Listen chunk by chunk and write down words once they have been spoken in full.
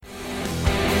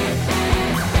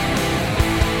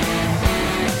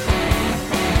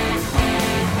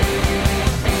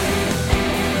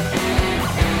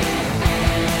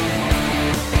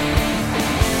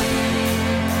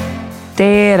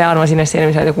Tere, armas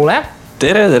investeerimisradio kuulaja.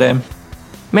 Tere, tere.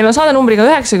 Meil on saade numbriga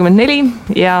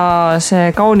 94 ja see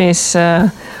kaunis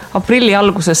aprilli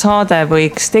alguse saade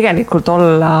võiks tegelikult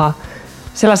olla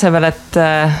selle asemel, et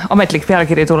ametlik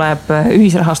pealkiri tuleb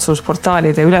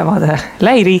ühisrahastusportaalide ülevaade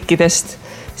lähiriikidest,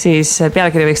 siis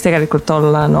pealkiri võiks tegelikult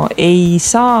olla ei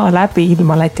saa läbi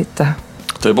ilma Lätita.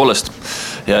 Tõepoolest.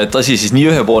 Ja et asi siis nii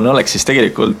ühepoolne oleks, siis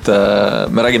tegelikult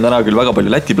me räägime täna küll väga palju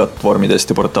Läti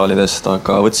platvormidest ja portaalidest,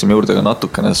 aga võtsime juurde ka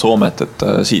natukene Soomet, et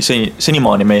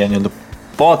senimaani meie nii-öelda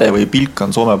vaade või pilk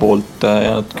on Soome poolt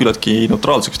jäänud küllaltki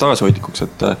neutraalseks tagasihoidlikuks,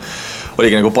 et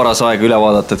oligi nagu paras aeg üle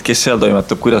vaadata, et kes seal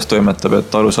toimetab, kuidas toimetab,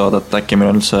 et aru saada, et äkki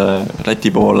meil on üldse Läti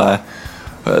poole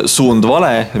suund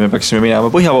vale, et me peaksime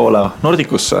minema põhja poole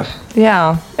Nordikusse.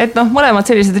 Jaa, et mõlemad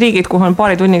sellised riigid, kuhu on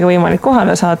paari tunniga võimalik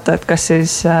kohale saata, et kas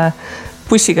siis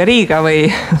bussiga Riiga või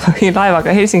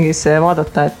laevaga Helsingisse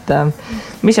vaadata, et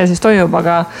mis seal siis toimub,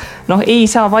 aga ei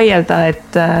saa vaielda,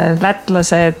 et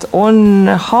lätlased on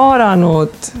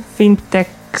haaranud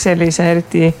fintech sellise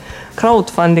eriti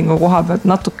crowdfundingu koha pealt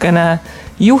natukene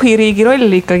juhi riigi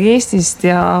rolli ikkagi Eestist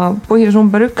ja põhjus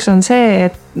number 1 on see,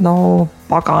 et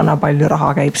pagana palju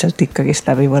raha käib sealt ikkagist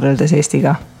läbi võrreldes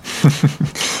Eestiga.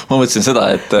 Ma mõtlesin seda,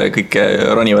 et kõik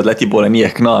ronivad Läti poole nii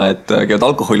ehk naa, et käivad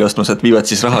alkoholi ostmas, et viivad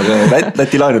siis raha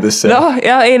Läti laenudesse.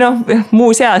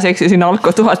 Muu seas, eks ju, sinna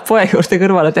Alko 1000 poe juurde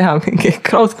kõrvale teha mingi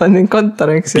crowdfunding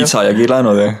kontor, eks ju. Pizza ja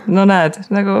kiirlaenud, jah. Näed,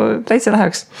 nagu täitsa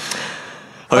läheks.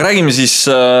 Aga räägime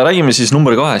siis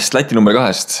number 2, Läti number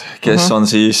 2, kes on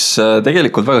siis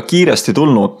tegelikult väga kiiresti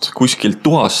tulnud kuskilt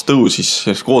tuhast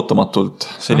tõusis ootamatult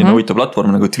selline huvitav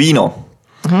platvorm nagu Twino.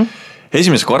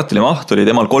 Esimese kvartali maht oli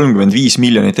temal 35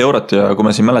 miljonit eurot ja kui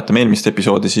me siin mäletame eelmist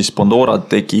episoodi, siis Pandora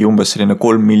tegi umbes selline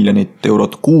 3 miljonit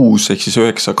eurot kuus, ehk siis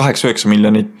 8-9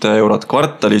 miljonit eurot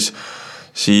kvartalis,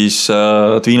 siis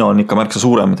Twino on ikka märksa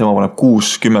suurem, tema paneb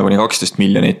 6-10-12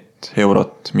 miljonit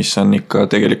eurot, mis on ikka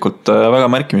tegelikult väga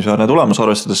märkimisväärne tulemus,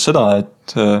 arvestades seda,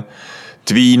 et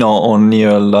Twino on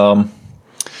nii-öelda,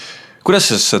 kuidas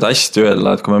seda hästi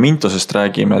öelda, et kui me Mintosest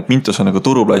räägime, et Mintos on nagu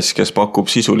turuplass, kes pakub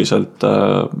sisuliselt,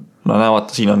 näevad,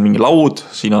 siin on mingi laud,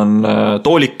 siin on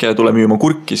toolike, tule müüma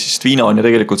kurki, siis Twino on ju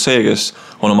tegelikult see, kes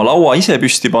on oma laua ise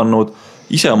püsti pannud,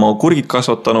 ise oma kurgid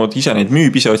kasvatanud, ise neid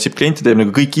müüb, ise otsib klienti, teeb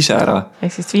nagu kõik ise ära.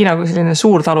 Ehk siis Twino kui selline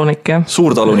suurtalunik, jah?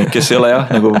 Suurtalunik, kes ei ole jah,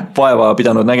 nagu vaeva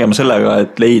pidanud nägema sellega,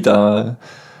 et leida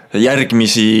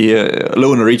järgmisi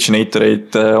loan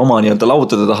originatoreid oma nii-öelda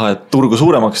laudade taha, et turgu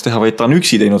suuremaks teha, vaid ta on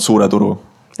üksi teinud suure turu.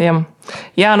 Jah.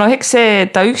 Ja eks see,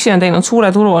 et ta üksi on teinud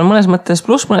suure turu, on mõnes mõttes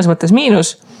pluss, mõnes mõttes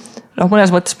miinus.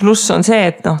 Mõnes mõttes pluss on see,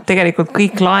 et tegelikult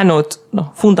kõik laenud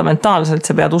fundamentaalselt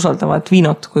sa pead usaldama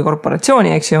Twinot kui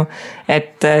korporatsiooni, eks ju.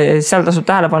 Et seal tasub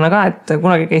tähele panna ka, et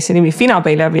kunagi käis see nimi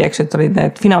Finapay läbi, eks ju, et olid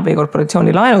need Finapay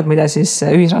korporatsiooni laenud, mida siis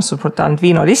ühisrahastusportaal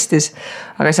Twino listis.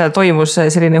 Aga seal toimus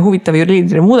selline huvitav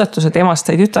juriidiline muudatus, et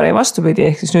emast sai tütare vastupidi,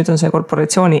 ehk siis nüüd on see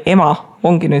korporatsiooni ema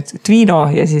ongi nüüd Twino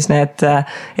ja siis need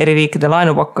eri riikide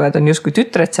laenupakkujad on justkui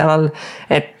tütred seal all,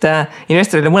 et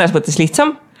investorile mõnes mõttes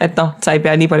lihtsam, et sa ei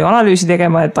pea nii palju analüüsi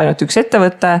tegema, et ainult üks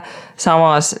ettevõte,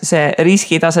 samas see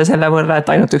riskitase selle võrra, et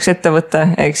ainult üks ettevõte,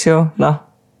 eks ju,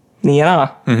 nii ja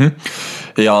naa.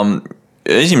 Ja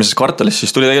esimeses kvartalis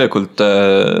siis tuli tegelikult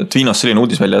Twinos selline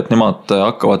uudis välja, et nemad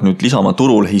hakkavad nüüd lisama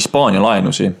turul Hispaania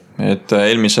laenusi. Et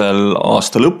eelmisel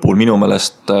aasta lõpul minu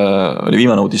meelest oli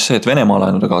viimane uudis see, et Venemaa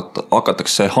laenudega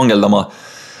hakatakse hangeldama.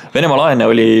 Venemaa laene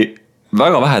oli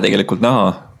väga vähe tegelikult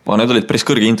näha. Need olid päris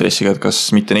kõrge intressiga, et kas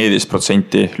mitte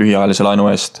 14% lühiajalise laenu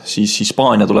eest, siis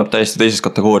Hispaania tuleb täiesti teisest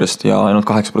kategooriast ja ainult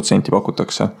 8%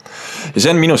 pakutakse. Ja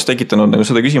see on minust tekitanud nagu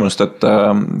seda küsimust, et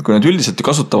kui need üldiselt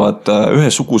kasutavad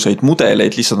ühesuguseid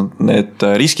mudeleid, lihtsalt need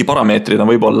riskiparameetrid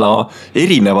on võib-olla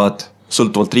erinevad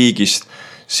sõltuvalt riigist,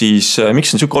 siis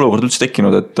miks on selline olukord üldse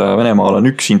tekkinud, et Venemaal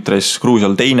on üks intress,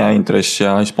 Gruusial teine intress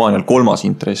ja Hispaanial 3.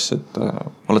 intress, et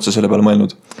oled sa selle peale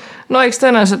mõelnud? Eks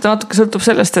tõenäoliselt natuke sõltub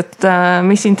sellest, et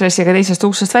mis intressiga teisest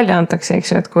uksest välja antakse, eks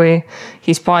ju, et kui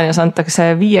Hispaanias antakse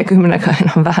 50-ga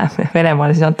enam vähem,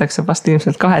 Venemaal siis antakse vast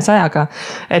ilmselt 200-ga,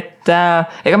 et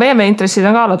ega meie intressid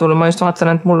on ka alla tulnud, ma just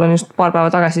vaatan, et mul on just paar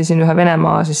päeva tagasi siin ühe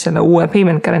Venemaa siis selle uue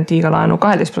payment guarantee'ga laenu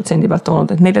 12% pealt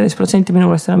olnud, et 14% minu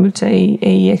meelest enam üldse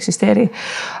ei eksisteeri.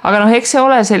 Aga eks see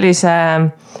ole sellise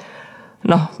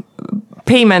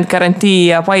payment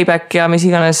guarantee ja buyback ja mis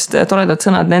iganes toredad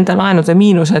sõnad nende laenude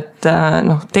miinus, et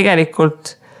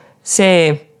tegelikult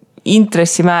see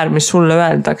intressimäär, mis sulle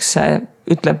öeldakse,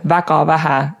 ütleb väga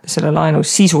vähe selle laenu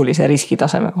sisulise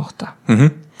riskitaseme kohta.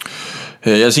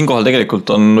 Ja siinkohal tegelikult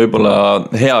on võib-olla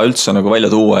hea üldse nagu välja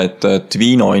tuua, et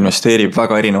Twino investeerib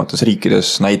väga erinevates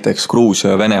riikides, näiteks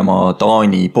Gruusia, Venemaa,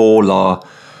 Taani, Poola,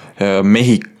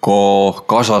 Mehhiko,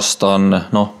 Kasahstan,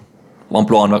 noh,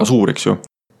 ampluaa on väga suur, eks ju.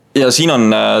 Ja siin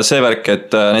on see värk,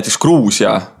 et näiteks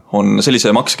Gruusia on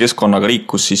sellise maksekeskkonnaga riik,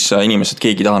 kus siis inimesed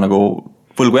keegi taha nagu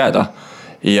võlgu jääda.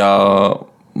 Ja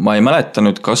ma ei mäleta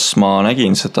nüüd, kas ma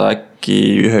nägin seda äkki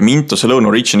ühe Mintose Loan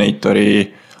Originatori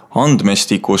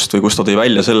andmestikust või kus ta tõi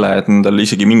välja selle, et nendel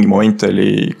isegi mingi moment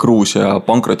oli Gruusia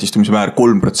pankrotistumise määr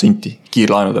 3%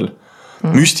 kiirlaenudel.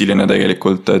 Müstiline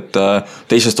tegelikult, et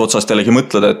teisest otsast jällegi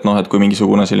mõtled, et noh, et kui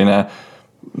mingisugune selline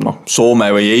Soome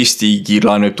või Eesti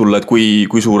kiirlaen võib tulla, et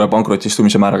kui suure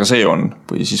pankrotistumise määraga see on,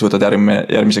 või siis võtad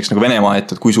järgmiseks nagu Venemaa,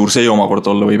 et kui suur see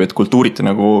omakorda olla võib, et kultuuriti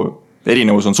nagu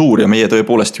erinevus on suur ja meie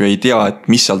tõepoolest ju ei tea, et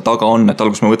mis seal taga on, et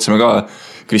alguses me võtsime ka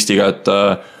Kristiga,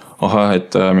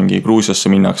 et mingi Gruusiasse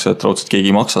minnakse, et raudselt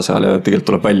keegi ei maksa seal ja tegelikult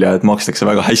tuleb välja, et makstakse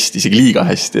väga hästi, isegi liiga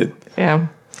hästi. Jah,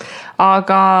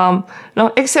 aga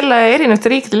eks selle erinevate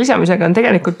riikide lisamisega on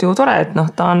tegelikult ju tore, et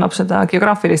ta annab seda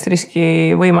geograafilist riski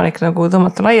võimalik nagu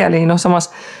tõmmata laiali,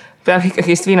 samas peab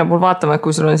ikkagist Viina puhul vaatama, et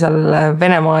kui sul on seal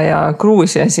Venemaa ja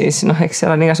Gruusia, siis eks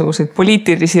seal on igasuguseid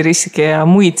poliitilisi riske ja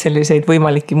muid selliseid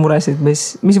võimalikke muresid,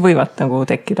 mis võivad nagu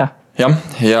tekkida. Jah,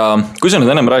 ja kui sa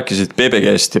nüüd ennem rääkisid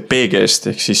BBG-st ja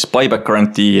PG-st, ehk siis Buyback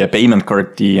Guarantee ja Payment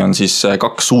Guarantee on siis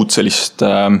kaks uut sellist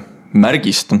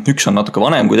märgist. Üks on natuke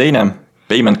vanem kui teine.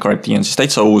 Payment Guarantee on siis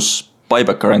täitsa uus.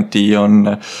 Buyback Guarantee on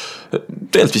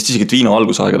tegelikult vist isegi Twino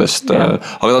algusaegadest, aga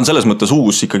ta on selles mõttes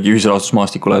uus ikkagi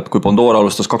ühisrahastusmaastikule, et kui Pandora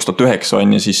alustas 2009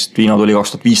 on ja siis Twino tuli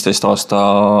 2015 aasta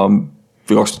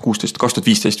või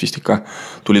 2015 vist ikka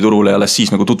tuli turule ja alles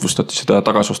siis nagu tutvustati seda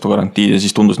tagasiostu garantiid ja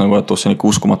siis tundus nagu, et see on ikka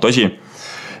uskumatu asi.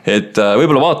 Et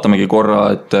võib-olla vaatamegi korra,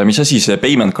 et mis asi see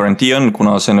Payment Guarantee on,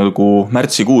 kuna see nagu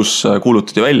märtsikuus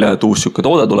kuulutati välja, et uus siuke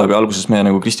toode tuleb ja alguses me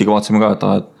nagu Kristiga vaatasime ka,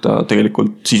 et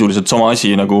tegelikult sisuliselt sama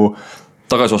asi nagu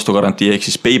tagasiostu garantii ehk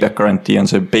siis Payback Guarantee on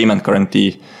see Payment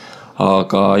Guarantee,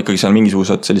 aga ikkagi seal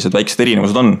mingisugused sellised väiksed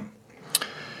erinevused on.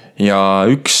 Ja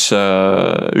üks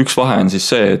vahe on siis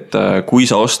see, et kui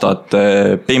sa ostad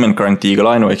Payment Guarantee'ga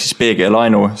laenu ehk siis PG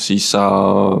laenu, siis sa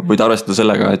võid arvestada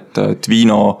sellega, et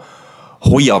Twino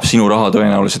hoiab sinu raha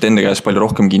tõenäoliselt enda käes palju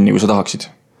rohkem kinni, kui sa tahaksid.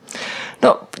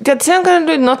 Tead, see on ka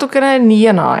nüüd natukene nii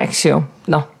ja naa, eks ju.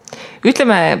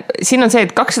 Ütleme, siin on see,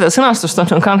 et kaks seda sõnastust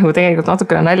on ka nagu tegelikult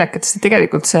natukene naljakat, sest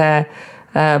tegelikult see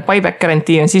Buyback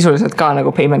Guarantee on sisuliselt ka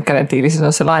nagu Payment Guarantee,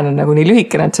 lihtsalt see laen on nagu nii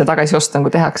lühikene, et see tagasi osta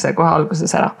nagu tehakse kohe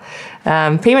alguses ära.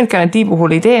 Payment Guarantee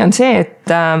puhul idee on see,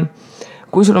 et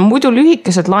kui sul on muidu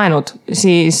lühikesed laenud,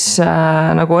 siis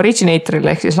nagu originatoril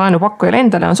ehk siis laenupakkujal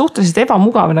endale on suhteliselt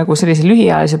ebamugav nagu sellise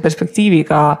lühiajalise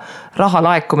perspektiiviga raha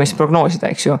laekumist prognoosida,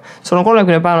 eks ju. Sul on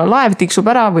 30-päevane laev tiksub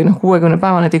ära või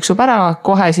 60-päevane tiksub ära,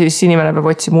 kohe siis inimene peab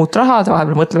otsima muud raha, ta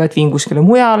vahepeal mõtleb, et viin kuskile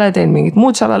mujale, teen mingit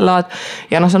muud salallaad.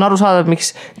 Ja see on aru saada,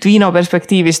 miks Twino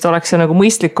perspektiivist oleks see nagu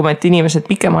mõistlikum, et inimesed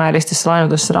pikemaajalistesse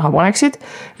laenudesse raha paneksid.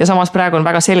 Ja samas praegu on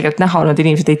väga selgelt näha, et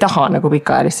inimesed ei taha nagu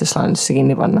pikaajalistesse laenudesse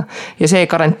kinni panna. Ja see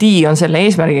garantii on selle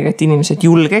eesmärgiga, et inimesed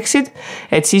julgeksid,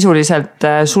 et sisuliselt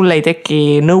sul ei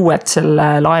teki nõuet selle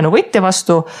laenuvõtja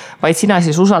vastu, vaid sina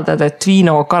siis usaldad, et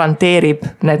Twino garanteerib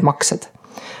need maksed.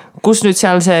 Kus nüüd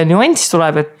seal see nüanss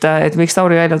tuleb, et miks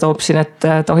Tauri välja toob siin, et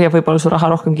ta hoiab võib-olla su raha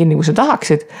rohkem kinni, kui sa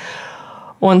tahaksid,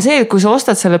 on see, et kui sa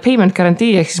ostad selle payment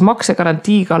garantii ehk siis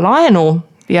maksegarantiiga laenu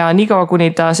ja niikaua,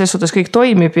 kuni ta ses suhtes kõik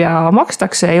toimib ja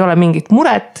makstakse, ei ole mingit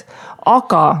muret.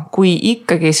 Aga kui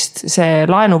ikkagist see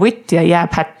laenuvõtja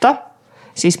jääb hätta,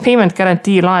 siis payment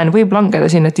guarantee laen võib langeda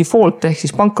sinna default ehk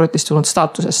siis pankrotistunud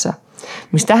staatusesse.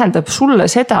 Mis tähendab sulle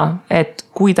seda, et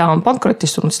kui ta on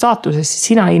pankrotistunud staatuses, siis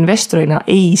sina investorina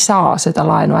ei saa seda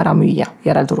laenu ära müüa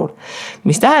järelturul.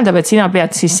 Mis tähendab, et sina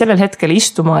pead siis sellel hetkel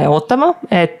istuma ja ootama,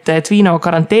 et Twino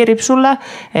garanteerib sulle,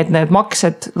 et need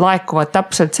maksed laekuvad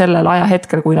täpselt sellel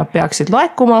ajahetkel, kui nad peaksid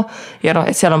laekuma ja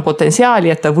et seal on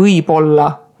potentsiaali, et ta võib olla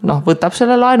võtab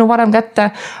selle laenu varem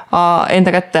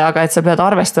enda kätte, aga et sa pead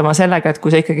arvestama sellega, et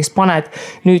kui sa ikkagist paned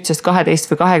nüüdsest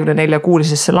 12 või 24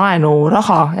 kuulisesse laenu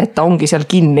raha, et ta ongi seal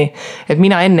kinni. Et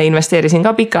mina enne investeerisin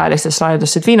ka pikaajalistesse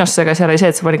laenudesse Twinosse, aga seal oli see,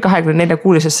 et sa panid 24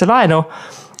 kuulisesse laenu,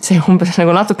 see umbes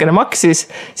nagu natukene maksis,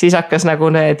 siis hakkas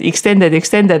nagu need extended,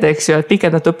 eks ju, et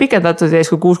pikendatud ja siis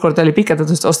kui 6 korda oli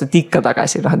pikendatud, siis ostati ikka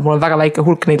tagasi. Et mul on väga väike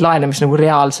hulk neid laene, mis nagu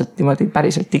reaalselt niimoodi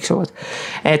päriselt tiksuvad.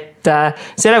 Et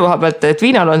selle koha pealt, et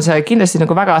Twinol on see kindlasti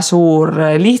nagu väga suur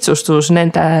lihtsustus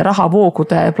nende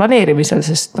rahavoogude planeerimisel,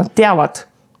 sest nad teavad,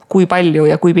 kui palju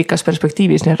ja kui pikas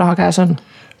perspektiivis neil raha käes on.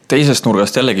 Teisest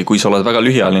nurgast jällegi, kui sa oled väga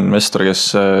lühiajaline investor,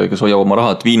 kes hoiab oma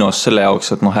raha Twinos selle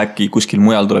jaoks, et äkki kuskil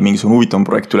mujal tuleb mingisugune huvitav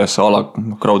projekt üles ala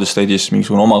crowd estate'is,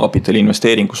 mingisugune omakapitali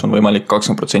investeering, kus on võimalik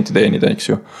 20% teenida, eks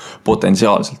ju,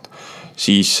 potentsiaalselt.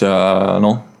 Siis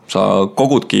sa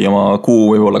kogudki oma kuu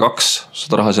võib-olla 2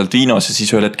 seda raha sealt Viinos ja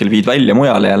siis ühel hetkel viid välja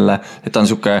mujale jälle, et ta on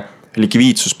siuke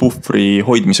likviidsuspuhvri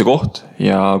hoidmise koht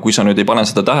ja kui sa nüüd ei pane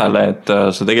seda tähele, et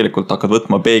sa tegelikult hakkad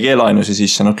võtma BG-laenusi,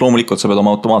 siis loomulikult sa pead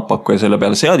oma automaatpakkuja selle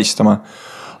peale seadistama.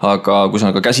 Aga kui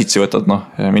sa ka käsitsi võtad,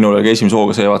 minul oli ka esimese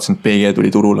hooga see, vaatasin, et PG tuli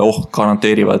turule,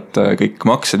 garanteerivad kõik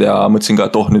maksed ja mõtlesin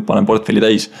ka, et nüüd panen portfelli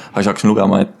täis. Aga siis hakkasin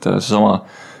lugema, et see sama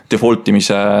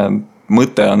defaultimise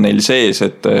mõte on neil sees,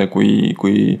 et kui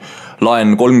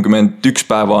laen 31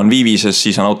 päeva on viivises,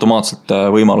 siis on automaatselt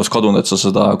võimalus kadunud, et sa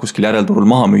seda kuskil järelturul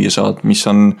maha müüa saad, mis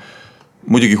on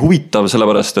muidugi huvitav,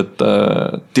 sellepärast et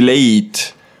delayed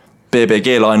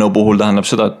PBG laenu puhul tähendab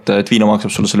seda, et Viino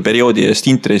maksab sulle selle perioodi eest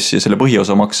intressi ja selle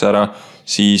põhiosa makse ära,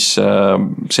 siis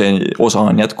see osa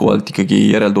on jätkuvalt ikkagi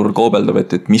järelturul kaubeldav,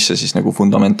 et mis see siis nagu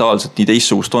fundamentaalselt nii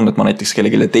teissugust on, et ma näiteks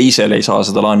kellegile teisele ei saa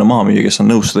seda laenu maha müüa, kes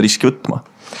on nõus seda riski võtma.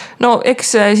 No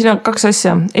eks siin on 2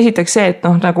 asja. Esiteks see, et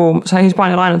nagu sa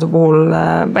Hispaania laenude puhul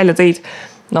välja tõid,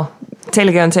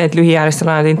 selge on see, et lühiajaliste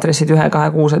laenude intressid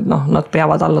 1-2 kuused, nad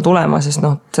peavad alla tulema, sest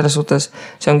selles suhtes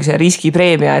see ongi see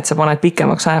riskipreemia, et sa paned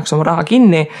pikemaks ajaks oma raha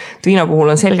kinni. Viino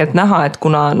puhul on selgelt näha, et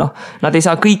kuna nad ei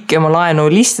saa kõiki oma laenu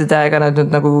listida ega nad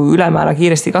nüüd nagu ülemäära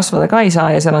kiiresti kasvada ka ei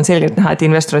saa ja seal on selgelt näha, et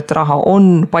investorite raha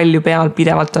on palju peal,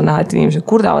 pidevalt on näha, et inimesed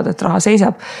kurdavad, et raha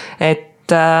seisab. Et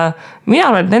mina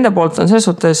arvan, et nende poolt on selles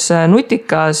suhtes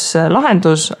nutikas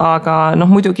lahendus, aga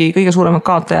muidugi kõige suuremad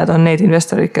kaotajad on need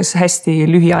investorid, kes hästi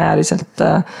lühiajaliselt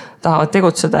tahavad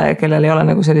tegutseda ja kellel ei ole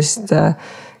nagu sellist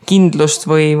kindlust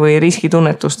või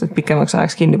riskitunnetust, et pikemaks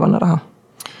ajaks kinni panna raha.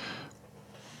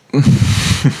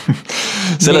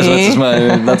 Selles mõttes ma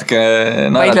natuke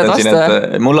naeratan siin,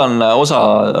 et mul on osa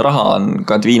raha on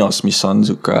ka Viinos, mis on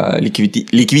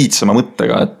likviidsema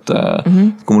mõttega, et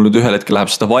kui mul nüüd ühel hetkel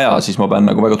läheb seda vaja, siis ma pean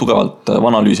nagu väga tugevalt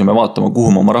analüüsima ja vaatama,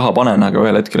 kuhu ma oma raha panen, aga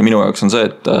ühel hetkel minu jaoks on see,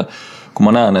 et kui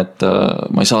ma näen, et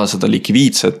ma ei saa seda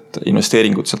likviidset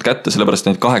investeeringut sealt kätte,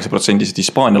 sellepärast neid 8%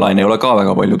 Hispaania laine ei ole ka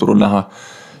väga palju turul näha,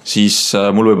 siis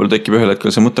mul võib-olla tekib ühel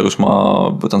hetkel see mõte, kus ma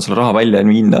võtan selle raha välja ja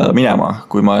viin minema,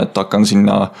 kui ma hakkan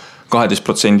sinna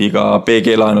 12%-ga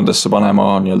BG laenudesse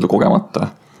panema nii-öelda kogemata.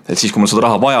 Et siis, kui mul seda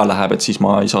raha vaja läheb, et siis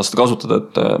ma ei saa seda kasutada,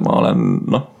 et ma olen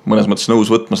mõnes mõttes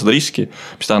nõus võtma seda riski,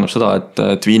 mis tähendab seda,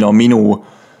 et Viino minu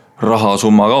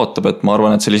rahasumma kaotab, et ma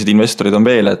arvan, et sellised investorid on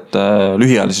veel, et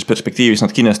lühiajalises perspektiivis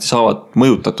nad kindlasti saavad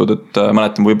mõjutatud, et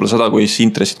mäletan võib-olla seda, kui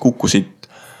intressid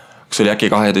kukkusid, kus oli äkki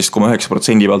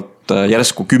 12,9% pealt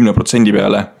järsku 10%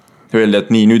 peale, öeldi,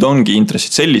 et nii, nüüd ongi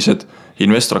intressid sellised,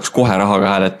 investor hakkas kohe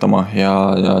rahaga hääletama ja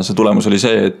see tulemus oli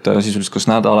see, et sisuliselt kas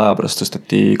nädala aja pärast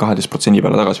tõsteti 12%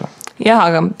 peale tagasi. Jah,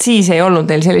 aga siis ei olnud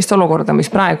neil sellist olukorda,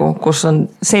 mis praegu, kus on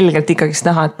selgelt ikkagi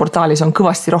näha, et portaalis on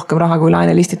kõvasti rohkem raha, kui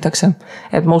laine listitakse.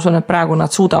 Et ma usun, et praegu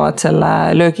nad suudavad selle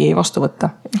löögi vastu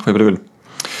võtta. Võib-olla küll.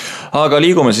 Aga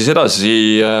liigume siis edasi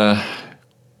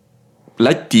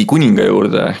Läti kuninga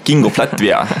juurde, King of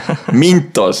Latvia,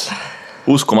 Mintos,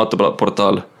 uskumatu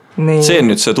portaal. Nii. See on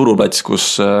nüüd see turuplats, kus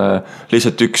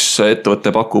lihtsalt üks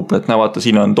ettevõte pakub, et vaata,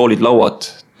 siin on toolid lauad,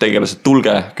 tegelased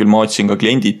tulge, küll ma otsin ka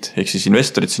kliendid, ehk siis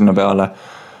investorid sinna peale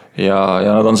ja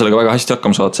nad on sellega väga hästi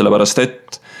hakkama saanud, sellepärast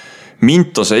et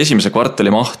Mintose esimese kvartali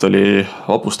maht oli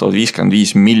vapustavad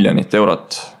 55 miljonit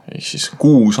eurot, ehk siis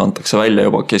kuus antakse välja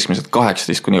juba keskmiselt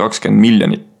 18-20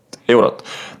 miljonit eurot.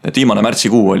 Et viimane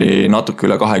märtsikuu oli natuke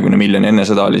üle 20 miljoni, enne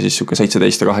seda oli siis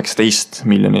 17 ja 18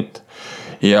 miljonit.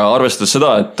 Ja arvestades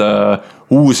seda, et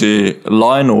uusi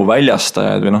laenu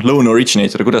väljastajaid või loan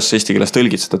originator, kuidas see eesti keeles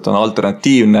tõlgitsed, et on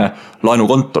alternatiivne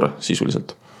laenukontor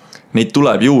sisuliselt. Neid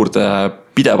tuleb juurde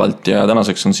pidevalt ja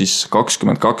tänaseks on siis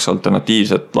 22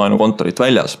 alternatiivset laenukontorit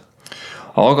väljas.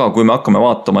 Aga kui me hakkame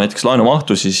vaatama näiteks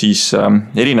laenumahtusi, siis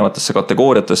erinevatesse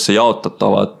kategooriatesse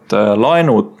jaotatavad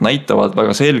laenud näitavad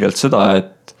väga selgelt seda,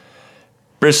 et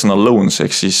personal loans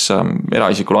ehk siis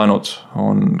eraisiku laenud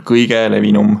on kõige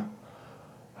levinum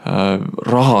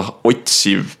raha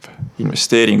otsiv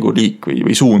investeeringu liik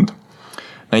või suund.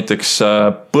 Näiteks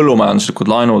põllumajanduslikud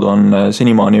laenud on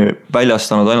senimaani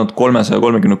väljastanud ainult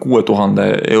 336 000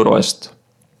 euro eest.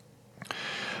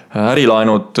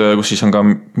 Ärilaenud, kus siis on ka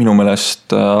minu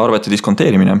meelest arvete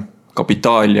diskonteerimine,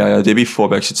 Kapitaalia ja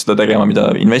Debifo peaksid seda tegema, mida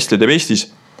Investli teeb Eestis.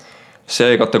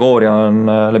 See kategooria on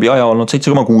läbi aja olnud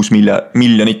 7,6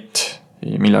 miljonit,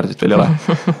 miljardit veel ei ole.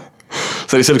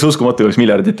 See oli selleks uskumatu, oleks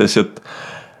miljardites jutt.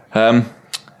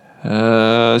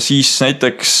 Siis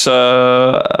näiteks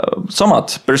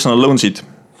samad personal loansid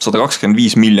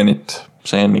 125 miljonit,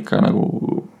 see on ikka nagu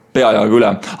peajaga üle.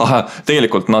 Aha,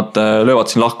 tegelikult nad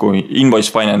löövad siin lahku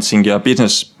invoice financing ja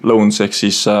business loans ehk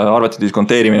siis arvete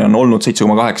diskonteerimine on olnud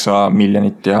 7,8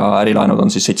 miljonit ja ärilaenud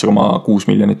on siis 7,6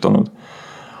 miljonit olnud.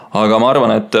 aga ma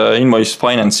arvan, et invoice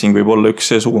financing võib olla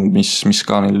üks see suund, mis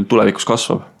ka neil tulevikus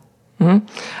kasvab.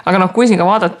 Aga kui siin ka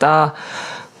vaadata,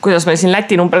 kuidas meil siin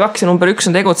Läti number 2 ja number 1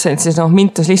 on tegutsenud, siis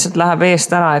Mintos lihtsalt läheb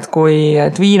eest ära, et kui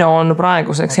Twino on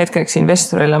praeguseks hetkeks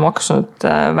investorile maksnud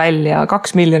välja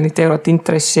 2 miljonit eurot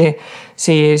intressi,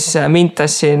 siis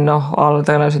Mintos siin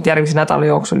tõenäoliselt järgmise nädala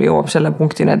jooksul jõuab selle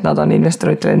punktini, et nad on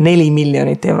investoritele 4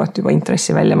 miljonit eurot juba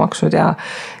intressi välja maksnud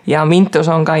ja Mintos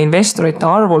on ka investorite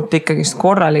arvult ikkagist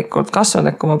korralikult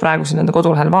kasvanud, et kui ma praegu siin nende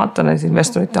kodulehel vaatan, et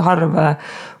investorite arv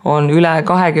on üle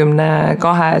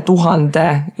 22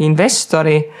 000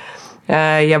 investori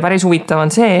ja päris huvitav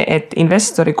on see, et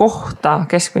investori kohta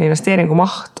keskmine investeeringu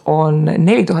maht on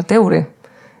 4000 euri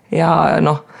ja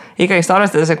ikkagist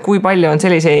arvestades, et kui palju on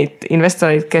selliseid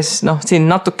investoreid, kes siin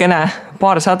natukene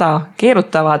paarsada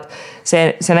keerutavad,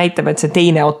 see näitab, et see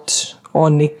teine ots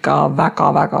on ikka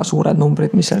väga-väga suured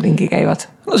numbrid, mis seal ringi käivad.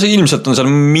 No see ilmselt on seal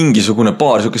mingisugune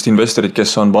paar sükest investorid,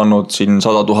 kes on pannud siin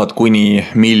 100 000 kuni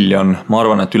miljon. Ma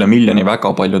arvan, et üle miljoni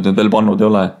väga paljud need veel pannud ei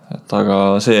ole. Aga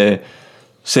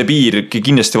see piir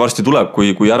kindlasti varsti tuleb,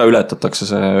 kui ära ületatakse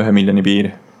see 1 miljoni piir.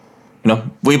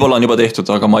 Võib-olla on juba tehtud,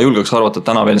 aga ma julgeks arvata, et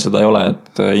täna veel seda ei ole,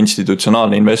 et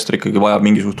institutsionaalne investor ikkagi vajab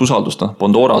mingisugust usaldust.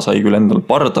 Bondora sai küll endale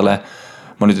pardale.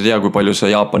 Ma nüüd ei tea, kui palju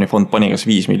see Jaapani fond pani, kas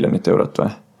 5 miljonit eurot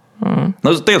või?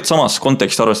 Tegelikult samas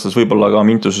konteksti arvestades võib-olla ka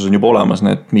Mintuses on juba olemas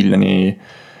need miljoni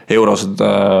eurosed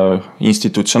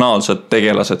institutsionaalsed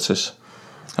tegelased siis.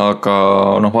 Aga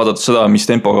vaadates seda, mis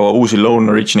tempoga uusi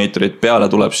loan originatorid peale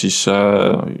tuleb, siis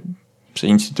see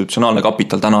institutsionaalne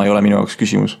kapital täna ei ole minu jaoks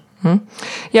küsimus.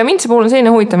 Ja Mintuse puhul on selline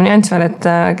huvitav nüanss veel, et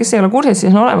kes ei ole kursis,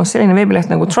 siis on olemas selline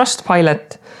veebileht nagu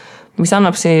Trustpilot, mis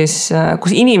annab siis,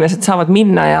 kus inimesed saavad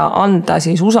minna ja anda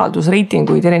siis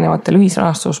usaldusreitinguid erinevatele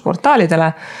ühisrahastusportaalidele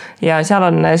ja seal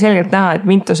on selgelt näha, et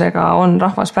Mintusega on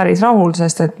rahvas päris rahul,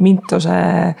 sest et Mintuse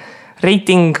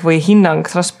reiting või hinnang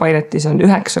Trustpilotis on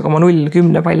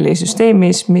 9,0 palli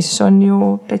süsteemis, mis on ju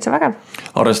täitsa vägev.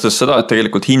 Arvestades seda, et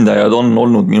tegelikult hindajad on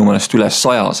olnud minu mõnest üle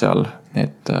 100 seal,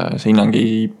 et see hinnang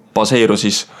ei baseeru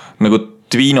siis nagu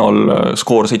Twinol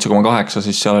skoor 7,8,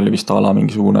 siis seal oli vist ala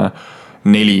mingisugune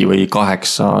 4 või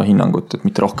 8 hinnangut, et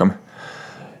mitte rohkem.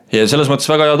 Ja selles mõttes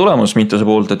väga hea tulemus Mintuse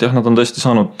poolt, et jah, nad on tõesti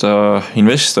saanud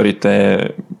investorite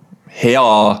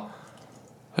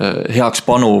heaks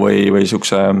panu või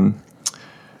siukse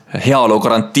heaolu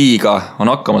garantiiga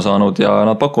on hakkama saanud ja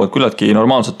nad pakuvad küllaltki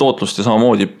normaalset tootlust ja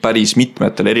samamoodi päris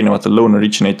mitmetel erinevatel loan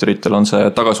originatoritele on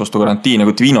see tagasiostu garantii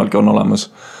nagu Twinolgi on olemas.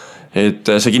 Et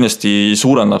see kindlasti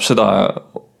suurendab seda,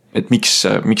 et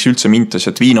miks üldse Mintos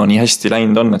ja Twino nii hästi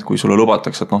läinud on, et kui sulle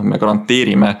lubatakse, et me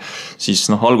garanteerime, siis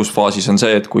algusfaasis on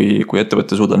see, et kui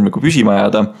ettevõtte suudab püsima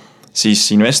jääda, siis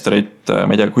investorid, ma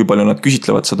ei tea, kui palju nad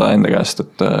küsitlevad seda enda käest,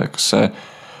 et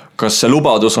kas see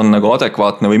lubadus on nagu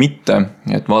adekvaatne või mitte,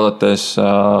 et vaadates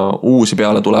uusi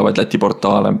peale tulevaid Läti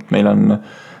portaale, meil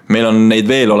on neid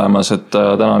veel olemas, et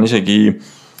täna on isegi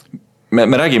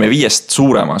me räägime 5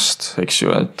 suuremast, eks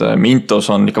ju, et Mintos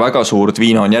on ikka väga suur,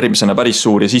 Twino on järgmisena päris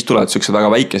suur ja siis tulevad sellised väga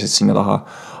väikesed sinna taha.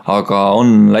 Aga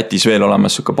on Lätis veel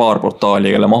olemas selline paar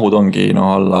portaali, kelle mahud ongi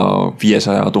alla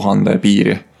 500 000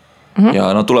 piiri.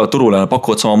 Ja nad tulevad turule ja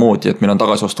pakuvad samamoodi, et meil on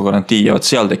tagasiostu garantii ja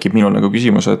seal tekib minul nagu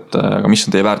küsimus, et aga mis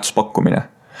on teie väärtuspakkumine.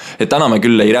 Et täna me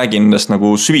küll ei räägi nendest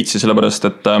nagu süvitsi,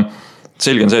 sellepärast et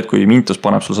selge on see, et kui Mintos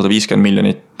paneb sul 150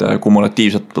 miljonit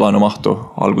kumulatiivset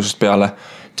laenumahtu algusest peale,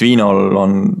 Twinol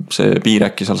on see piir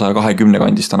äkki seal 120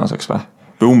 kandis tänaseks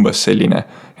või umbes selline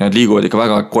ja nad liiguvad ikka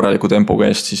väga korraliku tempoga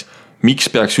eest, siis miks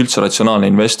peaks üldse ratsionaalne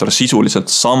investor sisuliselt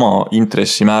sama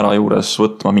intressimäära juures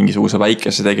võtma mingisuguse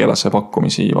väikese tegelase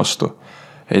pakkumisi vastu.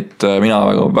 Et mina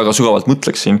väga, väga sügavalt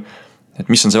mõtleksin, et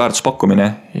mis on see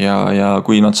väärtuspakkumine ja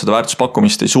kui nad seda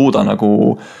väärtuspakkumist ei suuda nagu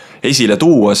esile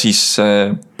tuua, siis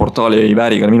portaali ei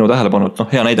vääri ka minu tähelepanu.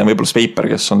 Hea näide on võib-olla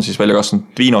Svaper, kes on siis välja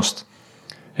kasvanud Twinost.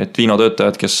 Et Twino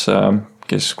töötajad,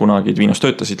 kes kunagi Twinos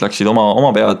töötasid, läksid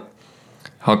oma pead,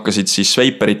 hakkasid siis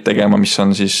Svaperit tegema, mis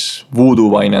on siis Voodoo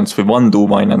Binance või One-Do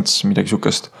Binance, midagi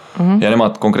sukest. Ja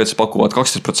nemad konkreetselt pakuvad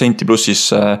 12% pluss siis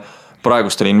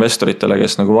praegustele investoritele,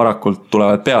 kes nagu varakult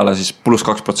tulevad peale, siis pluss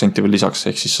 2% veel lisaks,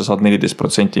 ehk siis sa saad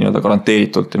 14%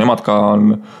 garanteeritult ja nemad ka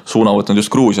on suuna võtnud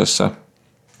just Gruusiasse.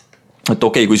 Et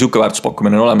okei, kui siuke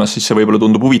väärtuspakkumine on olemas, siis see võib-olla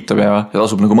tundub huvitav ja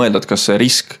tasub nagu mõelda, et kas see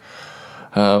risk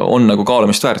on nagu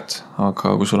kaalumist väärt, aga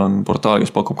kui sul on portaal,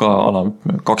 kes pakub ka ala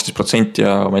 12%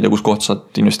 ja ma ei tea, kus kohta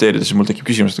saad investeerida, siis mul tekib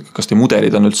küsimus, et kas te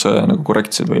mudelid on üldse nagu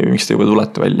korrektsed või miks te juba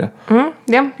tulete välja?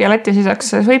 Jah, ja Läti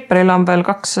sisaks Svaperil on veel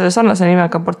 2 sarnase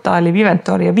nimega portaali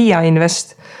Viventor ja Via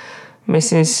Invest, mis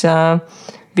siis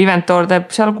Viventor teeb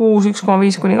seal kuus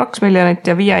 1,5 kuni 2 miljonit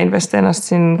ja Via Invest ennast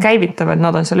siin käivitab, et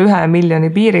nad on seal 1 miljoni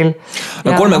piiril.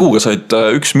 No 3 kuuga said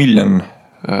 1 miljon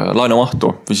laenumahtu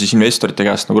või siis investorite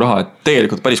käest nagu raha, et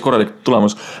tegelikult päris korralik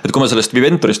tulemus. Et kui me sellest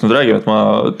Viventorist nüüd räägime, et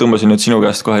ma tõmbasin nüüd sinu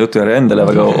käest kohe jutu järje endale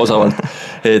väga osavalt,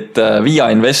 et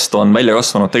Via Invest on välja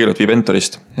kasvanud tegelikult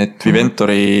Viventorist, et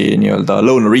Viventori nii-öelda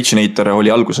loan originator oli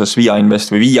alguses Via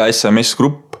Invest või Via SMS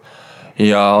Group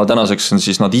ja tänaseks on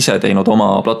siis nad ise teinud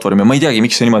oma platvormi. Ma ei teagi,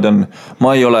 miks see niimoodi on.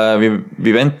 Ma ei ole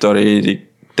Viventori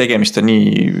tegemist on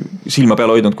nii silma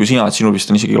peale hoidnud kui sina, et sinul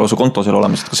vist on isegi lausa konto seal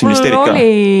olemas, et kas investeerid ka?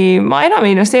 Ma enam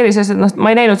ei investeeri, sest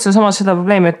ma ei näinud seda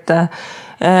probleemi, et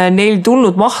neil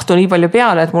tulnud mahtu nii palju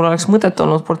peale, et mul oleks mõtet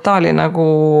olnud portaali nagu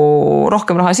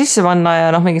rohkem raha sisse panna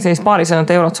ja mingi sellist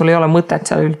paarisadat eurot sul ei ole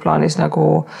mõtet seal üldplaanis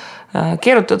nagu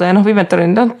keerutada ja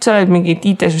Viventoril, seal olid mingid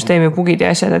IT-süsteemi bugid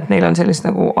ja asjad, et neil on sellist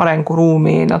nagu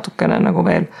arenguruumi natukene nagu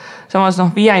veel. Samas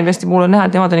Via Investi puhul on näha,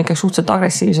 et nemad on ikka suhteliselt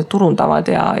agressiivselt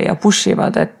turundavad ja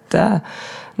pushivad, et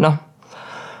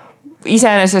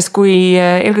iseenesest kui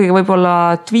eelkõige võib-olla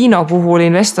Twino puhul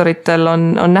investoritel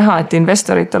on näha, et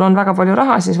investoritel on väga palju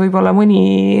raha, siis võib-olla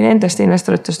mõni nendest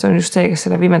investoritest on just see, kes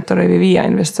selle Viventori või Via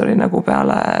Investori nagu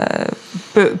peale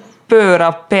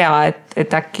pöörab pea,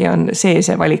 et äkki on see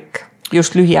valik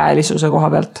just lühiajalisuse koha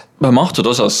pealt. Mahtud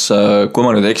osas, kui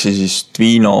ma nüüd eksi, siis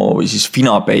Twino või siis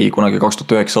Finapay kunagi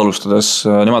 2009 alustades,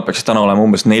 nemad peaksid täna olema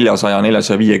umbes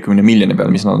 400-450 miljoni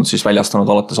peal, mis nad on siis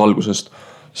väljastanud alates algusest.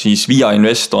 Siis Via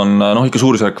Invest on ikka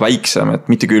suurusjärk väiksem,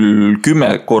 et mitte küll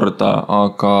 10 korda,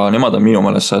 aga nemad on minu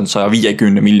meelest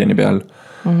 150 miljoni peal.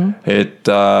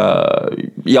 Et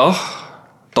jah,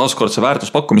 taaskord see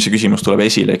väärtuspakkumise küsimus tuleb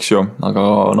esile, eks ju, aga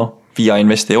Via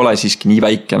Invest ei ole siiski nii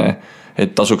väikene,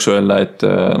 et tasuks öelda, et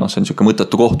see on selline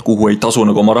mõttetu koht, kuhu ei tasu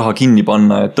nagu oma raha kinni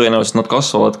panna, et tõenäoliselt nad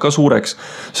kasvavad ka suureks,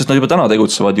 sest nad juba täna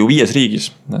tegutsevad ju 5 riigis,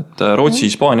 et Rootsi,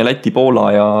 Hispaania, Läti, Poola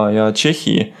ja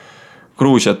Tšehhi.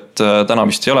 Gruusiat täna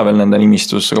vist ei ole veel nende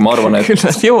nimistus, aga ma arvan, et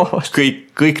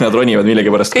kõik nad ronivad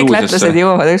millegi pärast Gruusiasse. Kõik lätlased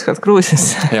jõuavad ükskord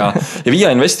Gruusiasse. ja Via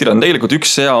Investil on tegelikult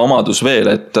üks hea omadus veel,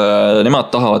 et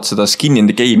nemad tahavad seda skin in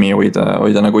the game'i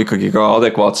hoida nagu ikkagi ka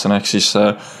adekvaatsena, ehk siis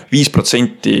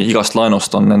 5% igast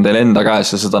laenust on nendel enda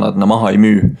käes ja seda nad maha ei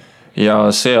müü. Ja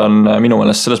see on minu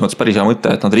meelest selles mõttes päris hea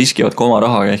mõte, et nad riskivad ka oma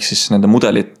rahaga, ehk siis nende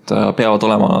mudelid peavad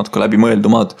olema nad ka läbi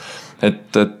mõeldumad,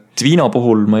 et Twino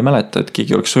puhul ma ei mäleta, et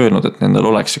keegi oleks öelnud, et nendel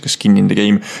oleks üks skin in the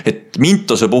game. Et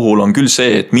Mintose puhul on küll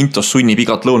see, et Mintos sunnib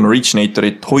igat loan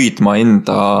originatorit hoidma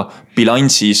enda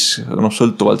bilansis,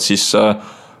 sõltuvalt siis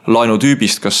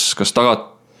laenutüübist, kas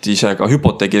tagatisega,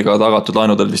 hüpoteegiga tagatud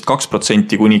laenud olid vist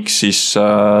 2% kuniks, siis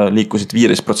liikusid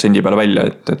 15% peale välja,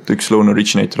 et üks loan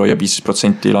originator hoiab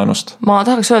 15% laenust. Ma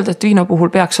tahaks öelda, et Twino puhul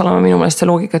peaks olema minu meelest see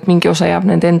loogika, et mingi osa jääb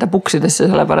nende enda buksidesse,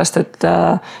 sellepärast, et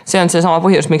see on see sama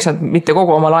põhjus, miks nad mitte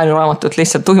kogu oma laenuraamatut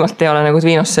lihtsalt tuimalt ei ole nagu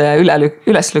Twinosse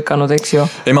üles lükanud, eks ju.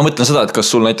 Ei, ma mõtlen seda, et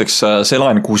kas sul näiteks see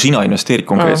laen, kuhu sina investeerid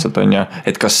konkreetselt on ja,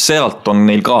 et kas sealt on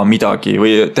neil ka midagi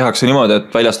või tehakse niimoodi,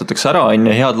 et väljastatakse ära on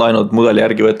ja head laenud mudeli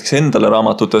järgi võetakse endale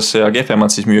raamatut ja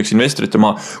kehvemad siis müüaks investorite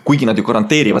maha, kuigi nad ju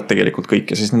garanteerivad tegelikult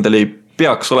kõike, siis nendel ei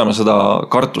peaks olema seda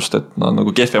kartust, et nad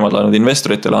nagu kehvemad laenud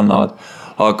investoritele annavad,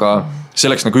 aga see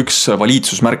oleks nagu üks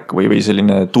valiidsusmärk või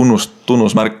selline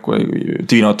tunnusmärk või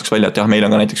Twino võtaks välja, et jah, meil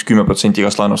on ka näiteks 10%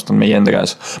 igast laenust on meie enda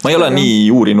käes. Ma ei ole nii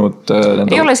uurinud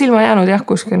ei ole silma jäänud jah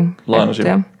kuskil.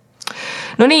 Laenusi.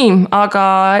 No nii, aga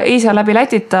ei saa läbi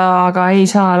Lätita, aga ei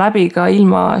saa läbi ka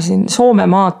ilma siin Soome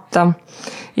maata.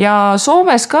 Ja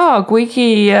Soomes ka,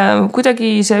 kuigi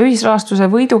kuidagi see ühisrahastuse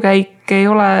võidukäik ei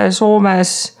ole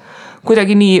Soomes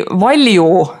kuidagi nii valju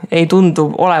ei tundu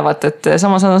olevat, et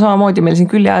samamoodi meil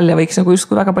siin külje all ja võiks nagu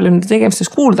justkui väga palju nende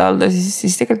tegemistes kuulda olda,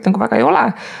 siis tegelikult nagu väga ei ole.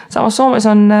 Samas Soomes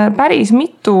on päris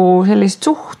mitu sellist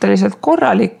suhteliselt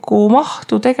korralikku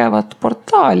mahtu tegevat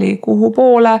portaali, kuhu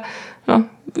poole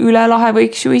üle lahe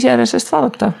võiks ju iseenesest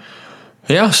vaadata.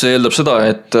 Jah, see eeldab seda,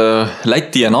 et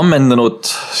Läti on ammendanud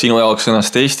sinu jaoks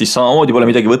ennast Eestis, samamoodi pole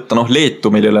midagi võtta, Leetu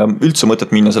meil ei ole üldse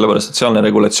mõtet minna, sellepärast, et sealne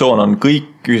regulatsioon on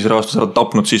kõik ühisrahastus ära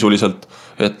tapnud sisuliselt,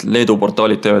 et Leedu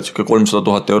portaalid teevad 300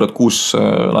 000 eurot kuus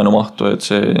laenumahtu, et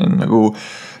see on nagu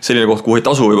selline koht, kuhu ei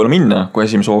tasu võib-olla minna kui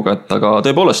esimese hooga, et aga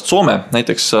tõepoolest Soome,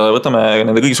 näiteks võtame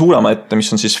nende kõige suurema ette,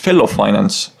 mis on siis Fellow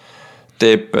Finance,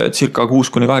 teeb circa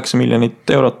 6-8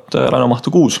 miljonit eurot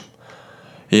laenumahtu kuus.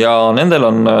 Ja nendel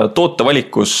on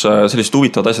tootevalikus sellised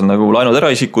huvitavad asjad nagu laenud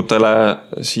eraisikutele,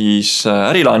 siis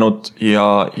ärilaenud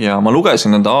ja ma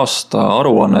lugesin nende aasta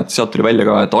aruannet, sealt tuli välja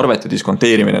ka, et arvete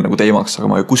diskonteerimine nagu teemaks, aga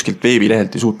ma kuskilt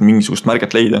veebilehelt ei suutnud mingisugust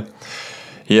märget leida.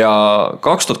 ja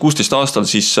 2016 aastal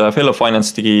siis Fellow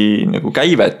Finance tegi nagu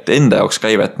käivet, enda jaoks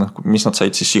käivet, mis nad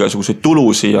said siis igasuguseid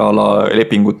tulusi ja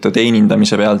lepingute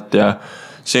teenindamise pealt ja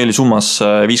see oli summas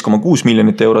 5,6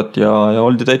 miljonit eurot ja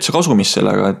oldi täitsa kasumis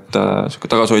sellega, et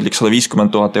tagasihoidlik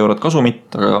 150 000 eurot kasumit,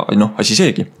 aga asi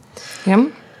seegi. Jah.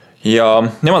 Ja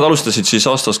nemad alustasid siis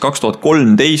aastast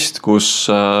 2013,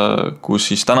 kus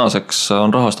siis tänaseks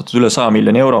on rahastatud üle 100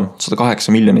 miljoni euro,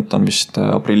 108 miljonit on vist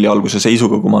aprilli alguse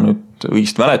seisuga, kui ma nüüd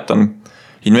õigesti mäletan.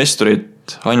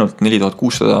 Investorid ainult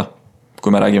 4600,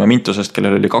 kui me räägime Mintusest,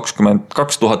 kellel oli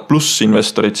 22 000 pluss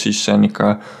investorid, siis see on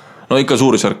ikka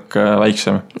suurusjärk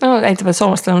väiksem. No näitab, et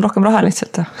soomlastel on rohkem raha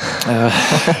lihtsalt.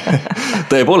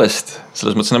 Tõepoolest,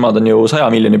 selles mõttes nemad on ju 100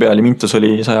 miljoni peal ja Mintus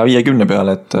oli 150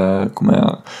 peale, et kui me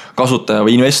kasutaja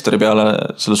või investori peale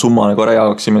selle summa nagu ära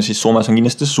jagaksime, siis Soomes on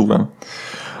kindlasti see suurem.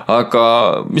 Aga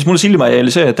mis mulle silma jäi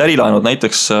oli see, et ärilaenud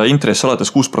näiteks intress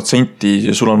alates 6%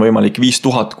 ja sul on võimalik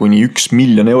 5000 kuni 1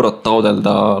 miljon eurot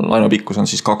taodelda, laenupikkus on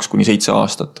siis 2-7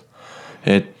 aastat.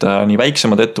 Et nii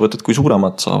väiksemad ettevõtted kui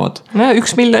suuremad saavad. No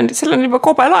 1 miljon, seal on juba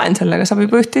kobe laen sellega, saab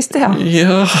juba üht-teist teha.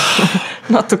 Jah.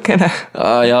 Natukene.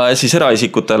 Ja siis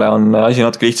eraisikutele on asi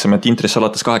natuke lihtsam, et intress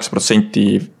alates 8%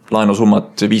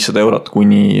 laenusummat 500 eurot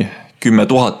kuni 10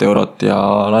 000 eurot ja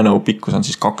laenupikkus on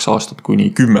siis 2 aastat kuni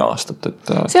 10 aastat.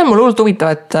 See on mul hullult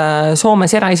huvitav, et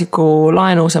Soomes eraisiku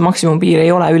laenu see maksimumpiir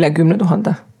ei ole üle 10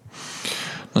 000.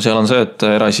 No seal on see, et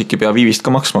eraisik ei pea viivist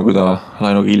ka maksma, kui ta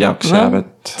laenuga hiljaks jääb,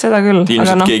 et seda küll,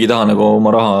 ilmselt keegi taha nagu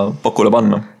oma raha pakule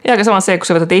panna. Ja aga samas see, kui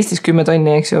sa võtad Eestis 10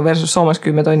 tonni, eks ju, versus Soomes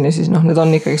 10 tonni, siis need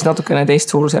on ikkagi natukene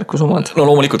teist suurusjärku summad.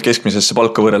 No loomulikult keskmisesse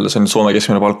palka võrreldes on Soome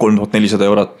keskmine palk 3400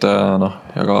 eurot,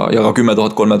 ja ka 10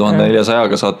 000,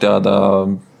 3400-ga saad teada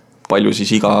palju siis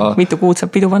mitu kuud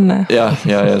saab pidu panna. Ja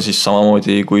siis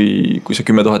samamoodi, kui sa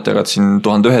 10 000 jagad siin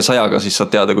 1100-ga, siis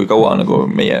saad teada, kui kaua nagu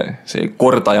meie see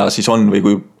kordaja siis on või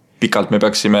kui pikalt me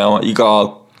peaksime iga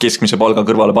keskmise palga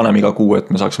kõrvale panema iga kuu, et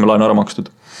me saaksime laenu ära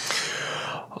makstud.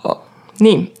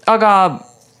 Nii, aga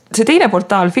see teine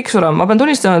portaal Fixura, ma pean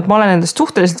tunnistama, et ma olen endast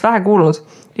suhteliselt vähe kuulnud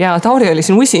ja Tauri oli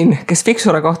siin usin, kes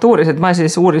Fixura kohta uuris, et ma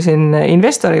siis uurisin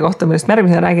investori kohta, millest me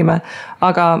järgmisena räägime,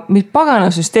 aga mis pagana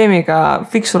süsteemiga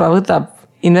Fixura võtab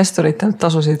investoritelt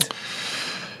tasusid?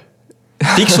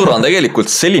 Fixura on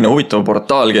tegelikult selline huvitav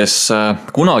portaal, kes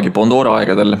kunagi Bondora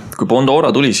aegadel, kui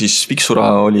Bondora tuli, siis Fixura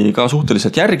oli ka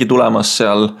suhteliselt järgi tulemas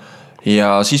seal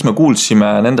ja siis me kuulsime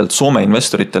nendelt Soome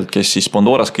investoritelt, kes siis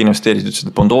Bondoras ka investeerid,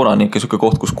 ütlesid, et Bondora on ikka selline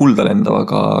koht, kus kulda lendab,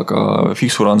 aga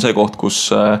Fixura on see koht,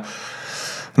 kus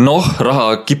raha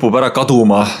kipub ära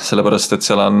kaduma, sellepärast, et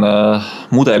seal on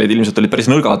mudelid ilmselt olid päris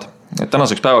nõrgad. Et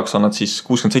tänaseks päevaks on nad siis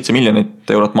 67 miljonit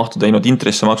eurot mahtu teinud,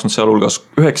 intresse maksnud seal hulgas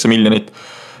 9 miljonit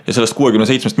ja sellest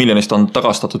 67 miljonist on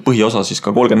tagastatud põhiosa siis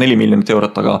ka 34 miljonit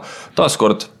eurot, aga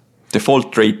taaskord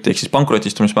default rate ehk siis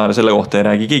pankrotistumismäära selle kohta ei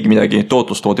räägi keegi midagi,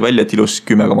 tootlus toodi välja, et ilus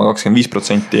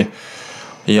 10,25%.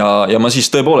 Ja ma siis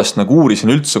tõepoolest nagu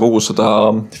uurisin üldse kogu seda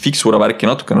Fixura värki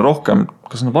natukene rohkem,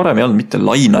 kas nad varem ei olnud mitte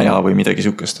lainaja või midagi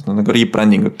sükest, et nad nagu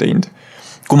rebrandingut teinud.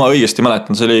 Kui ma õigesti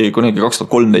mäletan, see oli kunagi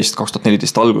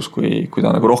 2013-2014 algus, kui ta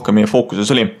nagu rohkem meie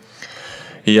fookuses oli.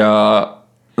 Ja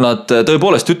nad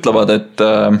tõepoolest ütlevad,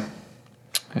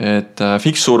 et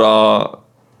Fixura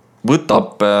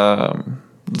võtab,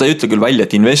 ta ei ütle küll välja,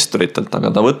 et investoritelt, aga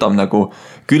ta võtab nagu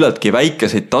küllaltki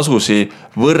väikeseid tasusi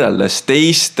võrreldes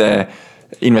teiste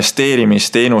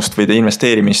investeerimisteenust või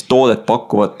investeerimistoodet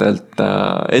pakkuvatelt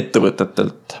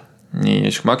ettevõtetelt. Nii,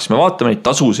 siis kui me hakkasime vaatama neid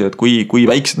tasusi, et kui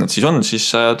väiksed need siis on, siis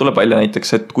tuleb välja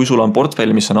näiteks, et kui sul on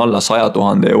portfell, mis on alla 100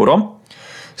 000 euro,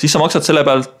 siis sa maksad selle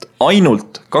pealt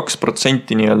ainult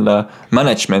 2% nii-öelda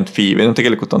management fee või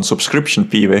tegelikult on subscription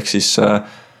fee või ehk siis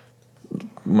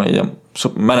ma ei tea,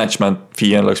 management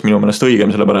fee oleks minu meelest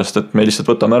õigem, sellepärast, et me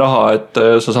lihtsalt võtame raha, et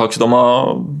sa saaksid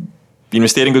oma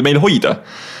investeeringuid meil hoida.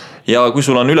 Ja kui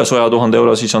sul on üle 100 000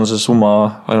 euro, siis on see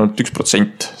summa ainult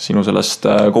 1% sinu sellest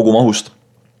kogumahust.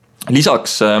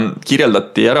 Lisaks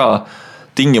kirjeldati ära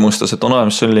tingimustes, et on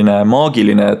olemas selline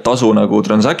maagiline tasu nagu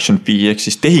transaction fee ehk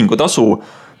siis tehingutasu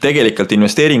tegelikult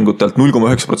investeeringutelt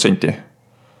 0,9%.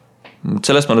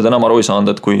 Sellest ma nüüd enam aru ei saanud,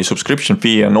 et kui subscription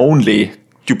fee on only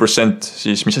 2%,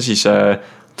 siis mis asi see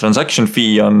transaction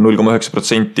fee on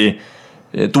 0,9%,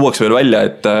 tuuakse veel välja,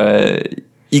 et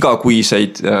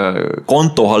igakuiseid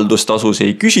kontohaldustasusi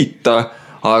ei küsita,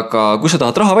 aga kui sa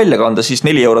tahad raha välja kanda, siis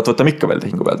 4 eurot võtame ikka veel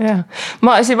tehingu pealt.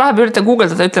 Ma siin vahepeal üritan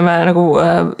guugeldada, ütleme nagu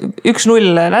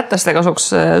 1-0 lätlaste kasuks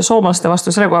soomlaste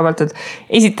vastu selle koha pealt, et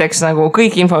esiteks nagu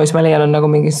kõik info, mis ma leian, on nagu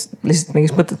lihtsalt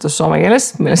mingis mõttetus soome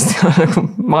keeles, millest nagu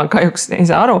ma kahjuks ei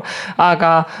saa aru,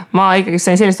 aga ma ikkagi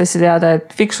sain sellist asja teada,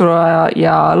 et Fixura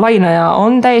ja lainaja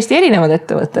on täiesti erinevad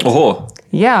ettevõtted. Ohoo!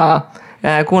 Jaa.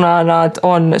 kuna nad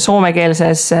on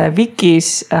soomekeelses wikis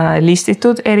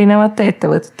listitud erinevate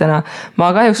ettevõtetena. Ma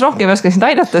kahjuks rohkem ei oska sind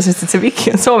aidata, sest et see wiki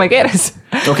on soome keeles.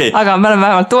 Okay. Aga me oleme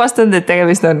vähemalt tuvastanud, et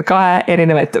tegemist on 2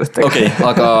 erineva ettevõttega. Okei,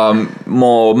 aga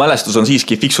mu mälestus on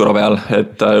siiski Fixura peal,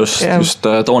 et just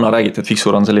toona räägiti, et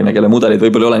Fixura on selline, kelle mudelid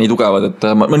võib-olla ei ole nii tugevad, et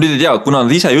ma nüüd ei tea, kuna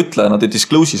nad ise ei ütle, nad ei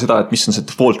disclose'i seda, et mis on see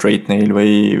default rate neil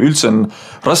või üldse on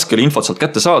raske infot sealt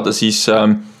kätte saada, siis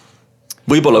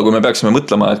võib-olla kui me peaksime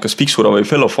mõtlema, et kas Fixura või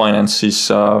Fellow Finance, siis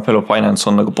Fellow Finance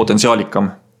on nagu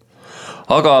potentsiaalikam.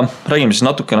 Aga räägime siis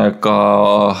natukene ka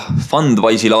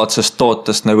Fundwise'i laadsest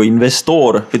tootest nagu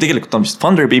Investor või tegelikult on vist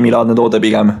Funderbeami laadne toode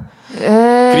pigem.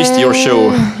 Kristi, your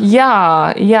show.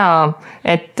 Jaa,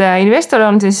 et Investor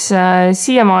on siis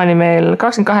siiamaani meil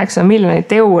 28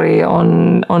 miljonit euri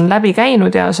on läbi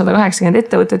käinud ja 180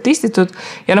 ettevõtet listitud.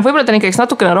 Ja võib-olla ta on ikkagi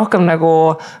natukene rohkem nagu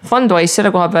Fundwise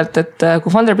selle koha pealt, et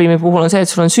kui Funderbeami puhul on see,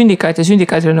 et sul on syndikaat ja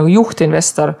syndikaatil on nagu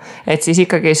juhtinvestor, et siis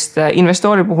ikkagist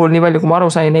Investori puhul nii palju, kui ma aru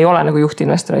sain, ei ole nagu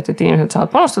juhtinvestorit, et inimesed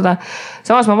saavad panustada.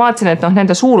 Samas ma vaatasin, et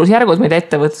nende suurusjärgud, mida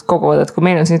ettevõtted koguvad, et kui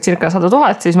meil on siin circa 100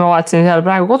 000, siis ma vaatasin seal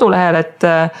praegu kodulehel, et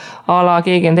ala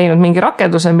keegi on teinud mingi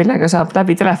rakenduse, millega saab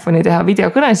läbi telefoni teha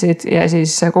videokõnesid ja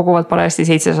siis koguvad parajasti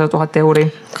 700 000 euri.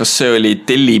 Kas see oli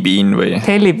Tellibean või?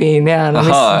 Tellibean, jaa,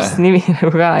 mis nimi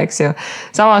nagu ka, eks ju.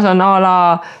 Samas on ala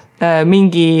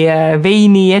mingi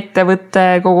veini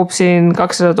ettevõtte kogub siin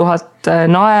 200 000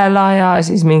 naela ja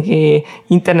siis mingi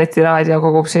internetiraadio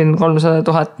kogub siin 300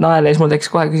 000 naela ja siis mul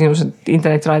tekkis kohe küsimus, et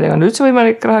internetiraadioga on üldse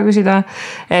võimalik raha küsida.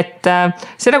 Et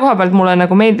selle koha pealt mulle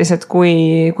nagu meeldis, et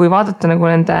kui vaadata nagu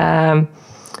nende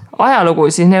ajalugu,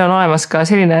 siis neil on olemas ka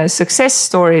selline success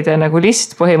story'de nagu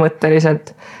list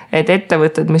põhimõtteliselt, et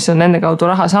ettevõtted, mis on nende kaudu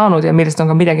raha saanud ja millest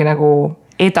on ka midagi nagu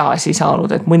edasi saanud,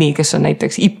 et mõni, kes on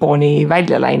näiteks IPO-ni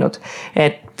välja läinud.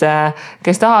 Et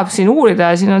kes tahab siin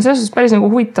uurida, siin on selles päris nagu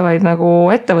huvitavaid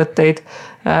nagu ettevõtteid.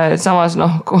 Samas,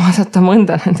 kui vaadata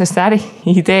mõnda nendest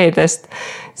äriideedest,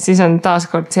 siis on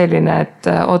taaskord selline, et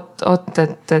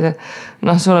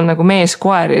sul on nagu mees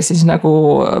koer ja siis nagu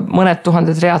mõned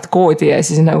tuhanded read koodi ja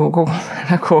siis nagu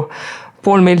 500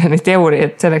 000 euri,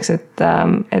 et selleks,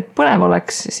 et põnev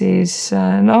oleks, siis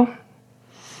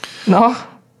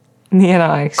nii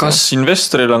eks. Kas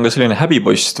investoril on ka selline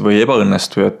häbipost või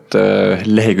ebaõnnestujat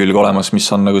lehekülg olemas, mis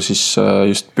on nagu siis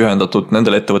just pühendatud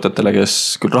nendele ettevõtetele, kes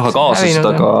küll raha kaasasid,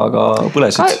 aga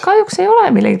põlesid? Kahjuks ei ole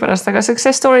millegipärast, aga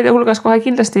success story'de hulgas kohe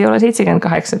kindlasti ei ole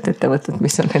 78 ettevõtet,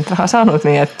 mis on neid raha saanud,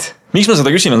 nii et... Miks ma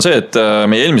seda küsin on see, et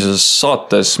meie eelmises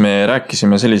saates me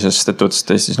rääkisime sellisest ettevõttest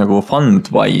Eestis nagu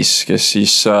Fundwise, kes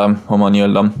siis oma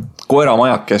nii-öelda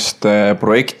koeramajakest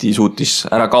projekti suutis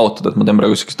ära kaotada, et ma teen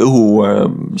praegu sellist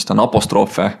mis ta on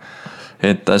apostroofe,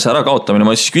 et see ära kaotamine,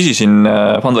 ma siis küsisin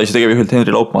Fundwise'i tegevjuhilt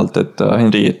Henri Laupmaalt, et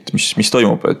Henri, et mis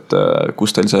toimub, et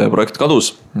kus teil see projekt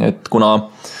kadus, et kuna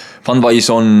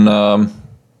Fundwise on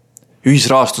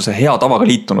ühisrahastuse hea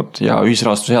tavaga liitunud ja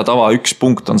ühisrahastuse hea tava üks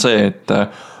punkt on see, et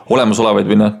olemasolevaid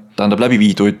või tähendab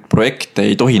läbiviiduid projekte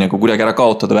ei tohi nagu kuidagi ära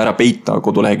kaotada või ära peita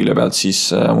kodulehekülje pealt, siis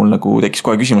mul nagu tekkis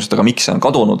kohe küsimus, et aga miks see on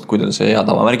kadunud, kui teil see hea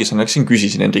tava märgis on, läksin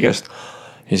küsisin Henri käest.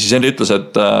 Ja siis Henri ütles,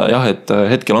 et jah, et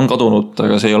hetkel on kadunud,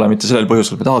 aga see ei ole mitte sellel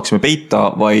põhjusel, et me tahaksime peita,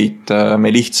 vaid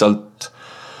me lihtsalt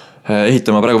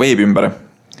ehitame praegu veebi ümber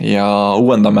ja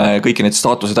uuendame kõiki neid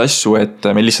staatused asju,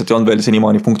 et meil lihtsalt ei olnud veel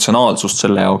senimaani funktsionaalsust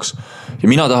selle jaoks.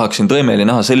 Ja mina tahaksin tõemeeli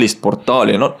näha sellist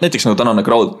portaali, näiteks nagu tänane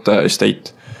Crowd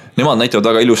Estate. Nemad näitavad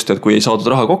väga ilusti, et kui ei saadud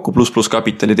raha kokku plus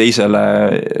kapitali teisele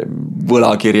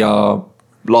võlakirja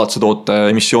laadse toote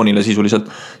emissioonile sisuliselt,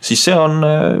 siis see on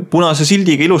punase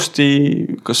sildiga ilusti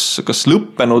kas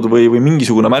lõppenud või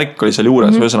mingisugune märk oli seal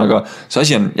juures, ühesõnaga see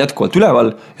asi on jätkuvalt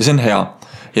üleval ja see on hea.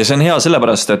 Ja see on hea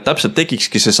sellepärast, et täpselt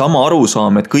tekikski see sama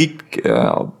arusaam, et kõik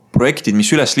projektid,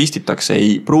 mis üles listitakse,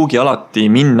 ei pruugi alati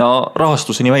minna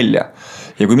rahastuseni välja.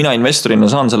 Ja kui mina investorina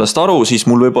saan sellest aru, siis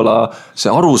mul võib-olla see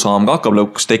arusaam ka hakkab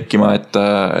lõpuks tekkima,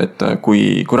 et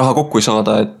kui raha kokku ei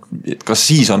saada, et kas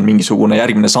siis on mingisugune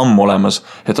järgmine samm olemas,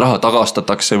 et raha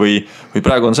tagastatakse või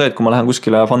praegu on see, et kui ma lähen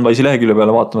kuskile Fundwise'i lehekülje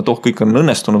peale vaatama, et kõik on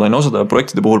õnnestunud, aina osade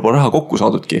projektide puhul pole raha kokku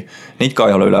saadudki. Neid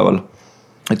ka ei ole üleval.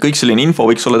 Et kõik selline info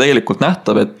võiks olla tegelikult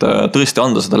nähtav, et tõesti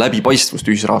anda seda läbipaistvust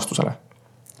ühisrahastusele.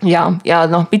 Ja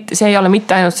see ei ole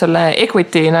mitte ainult selle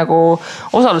equity nagu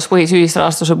osaluspõhise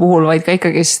ühisrahastuse puhul, vaid ka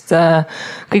ikkagist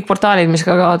kõik portaalid, mis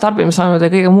ka tarbimislaenude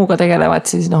ja kõige muuga tegelevad,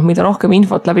 siis mida rohkem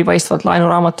infot läbipaistvalt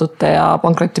laenuraamatute ja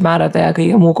pankrotimäärade ja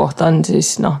kõige muu kohta on,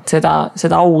 siis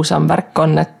seda ausam värk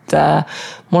on, et et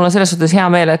mul on selles suhtes hea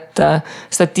meel, et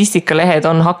statistikalehed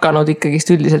on hakanud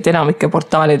ikkagist üldiselt enamike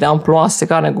portaalide ampluaasse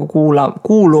ka nagu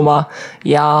kuuluma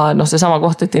ja seesama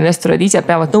koht, et investorid ise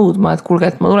peavad nõudma, et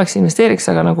kuulge, et ma tuleks investeeriks,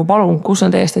 aga nagu palun, kus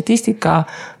on teie statistika,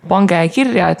 pange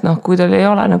kirja, et kui teil ei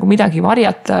ole nagu midagi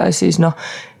varjata, siis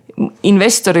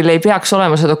investoril ei peaks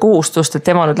olema seda kohustust, et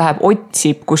tema nüüd läheb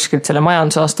otsib kuskilt selle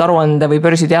majandusaasta aruande või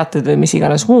börsiteated või mis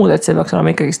iganes muud, et see peaks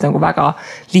olema ikkagist nagu väga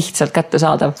lihtsalt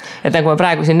kättesaadav. Et nagu me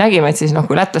praegu siin nägime, et siis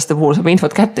kui lätlaste puhul saab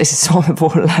infot kätte, siis Soome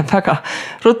puhul läheb väga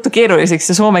ruttu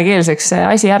keeruliseks ja soomekeelseks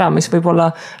asi ära, mis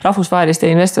võib-olla rahvusvaheliste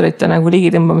investorite nagu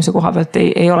ligitõmbamise koha pealt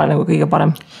ei ole nagu kõige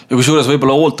parem. Ja kui suures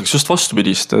võib-olla ooltaks just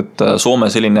vastupidist, et Soome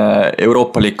selline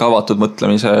euroopalik avatud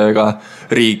mõtlemisega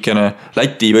riik ja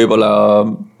Läti võib-olla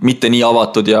mitte nii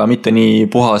avatud ja mitte nii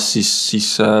puhas, siis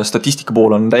statistika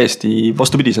pool on täiesti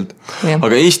vastupidiselt.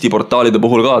 Aga Eesti portaalide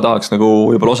puhul ka tahaks nagu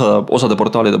võib-olla osade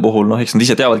portaalide puhul, eks nad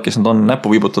ise teavad, kes nad on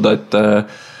näppu viibutada, et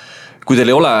kui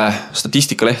teil ei ole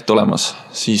statistikaleht olemas,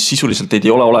 siis sisuliselt teid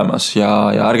ei ole olemas ja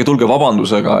ärge tulge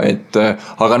vabandusega, et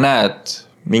aga näed,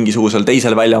 mingisugusel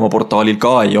teisel väljamaa portaalil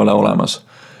ka ei ole olemas.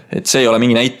 Et see ei ole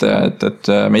mingi näitaja, et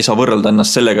me ei saa võrrelda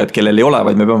ennast sellega, et kellel ei ole,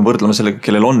 vaid me peame võrdlema sellega,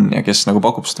 kellel on ja kes nagu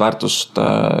pakub seda väärtust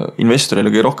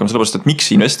investorile kõige rohkem, sellepärast, et miks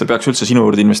investor peaks üldse sinu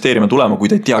juurde investeerima tulema, kui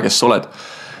ta ei tea, kes sa oled.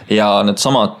 Ja need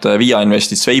samad Via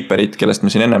Investid, Sveiperid, kellest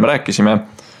me siin ennem rääkisime,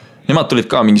 nemad tulid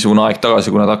ka mingisugune aeg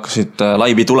tagasi, kui nad hakkasid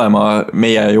laivi tulema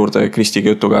meie juurde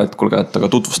Kristiga jutuga, et kuulge, et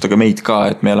aga tutvustage meid ka,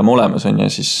 et me oleme olemas on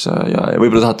ja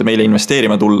võib-olla tahate meile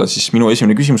investeerima tulla, siis minu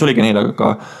esimene küsimus oligi neile,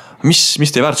 aga mis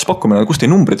teie väärtuspakkumine, kus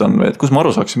teie numbrid on või et kus ma aru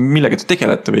saaks, millega te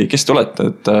tegelete või kes te olete,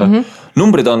 et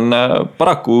numbrid on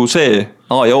paraku see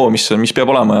A ja O, mis peab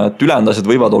olema, et ülejäänud asjad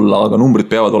võivad olla, aga numbrid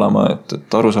peavad olema,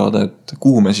 et aru saada, et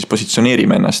kuhu me siis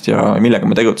positsioneerime ennast ja millega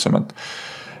me tegutseme,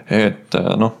 et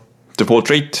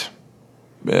default rate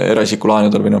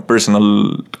eraisikulaanudel või personal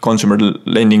consumer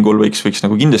lendingul võiks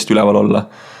nagu kindlasti üleval olla.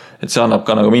 Et see annab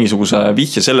ka nagu mingisuguse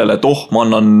vihje sellele, et ma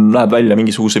läheb välja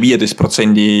mingisuguse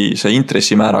 15%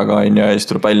 intressimääraga ja siis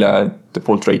tuleb välja, et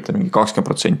default rate on mingi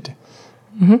 20%.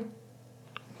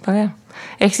 Väga hea.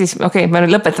 Ehk siis, me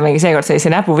nüüd lõpetamegi seekord sellise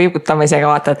näpu viibutamisega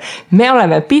vaata, et me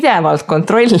oleme pidevalt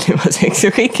kontrollimas, eks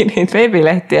ju, kõiki neid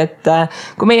veebilehti, et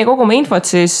kui meie kogume infot,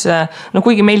 siis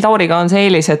kuigi meil Tauriga on see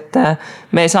eelis, et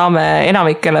me saame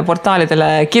enamikele portaalidele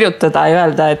kirjutada ja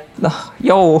öelda, et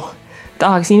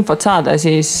tahaks infot saada,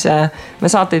 siis me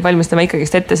saateid valmistame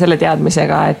ikkagist ette selle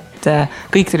teadmisega, et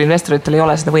kõikidel investoritel ei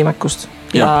ole seda võimekust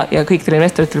ja kõikidel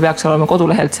investoritel peaks olema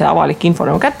kodulehelt see avalik info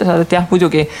nagu kätte saada, et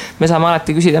muidugi me saame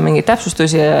alati küsida mingeid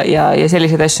täpsustusi ja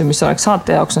selliseid asju, mis oleks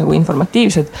saate jaoks nagu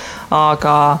informatiivsed,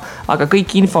 aga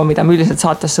kõik info, mida me üldiselt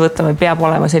saatesse võtame, peab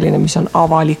olema selline, mis on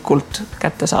avalikult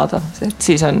kätte saada, et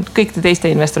siis on kõikide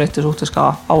teiste investorite suhtes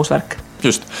ka aus värk.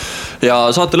 Just. Ja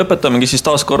saate lõpetamegi siis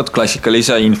taas kord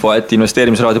klassikalise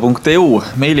info@investeerimisraadio.eu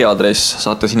meiliaadress.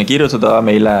 Saate sinna kirjutada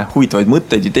meile huvitavaid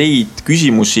mõtteid, ideid,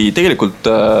 küsimusi. Tegelikult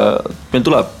meil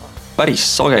tuleb päris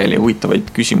sageli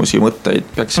huvitavaid küsimusi ja mõtteid.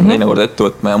 Peaksime teinekord ette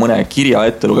võtma ja mõne kirja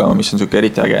ette lugema, mis on selline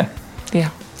eriti äge.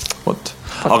 Jah.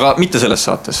 Aga mitte selles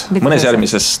saates, mõnes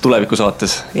järgmises tuleviku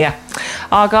saates. Jah.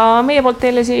 Aga meie poolt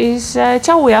teile siis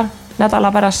tšau ja nädala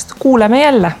pärast kuuleme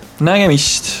jälle.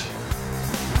 Nägemist.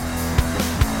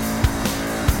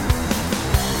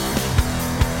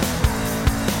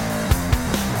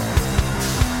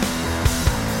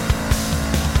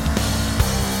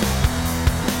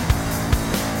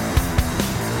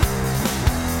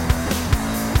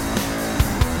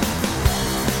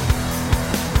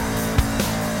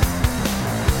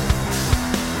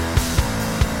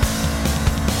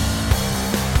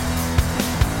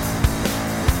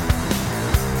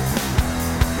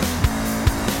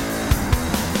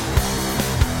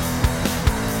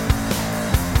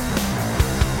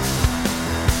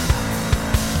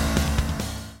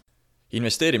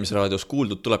 Investeerimisraadios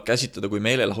kuuldud tuleb käsitleda kui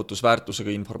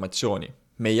meelelahutusväärtusega informatsiooni.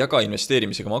 Me ei jaga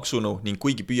investeerimisega maksunu ning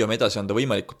kuigi püüame edasi anda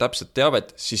võimalikult täpset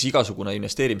teavet, siis igasugune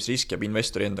investeerimisrisk jääb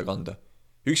investori enda kanda.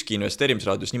 Ükski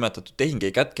investeerimisraadios nimetatud tehing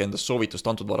ei kätke endast soovitust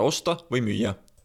antud vara osta või müüa.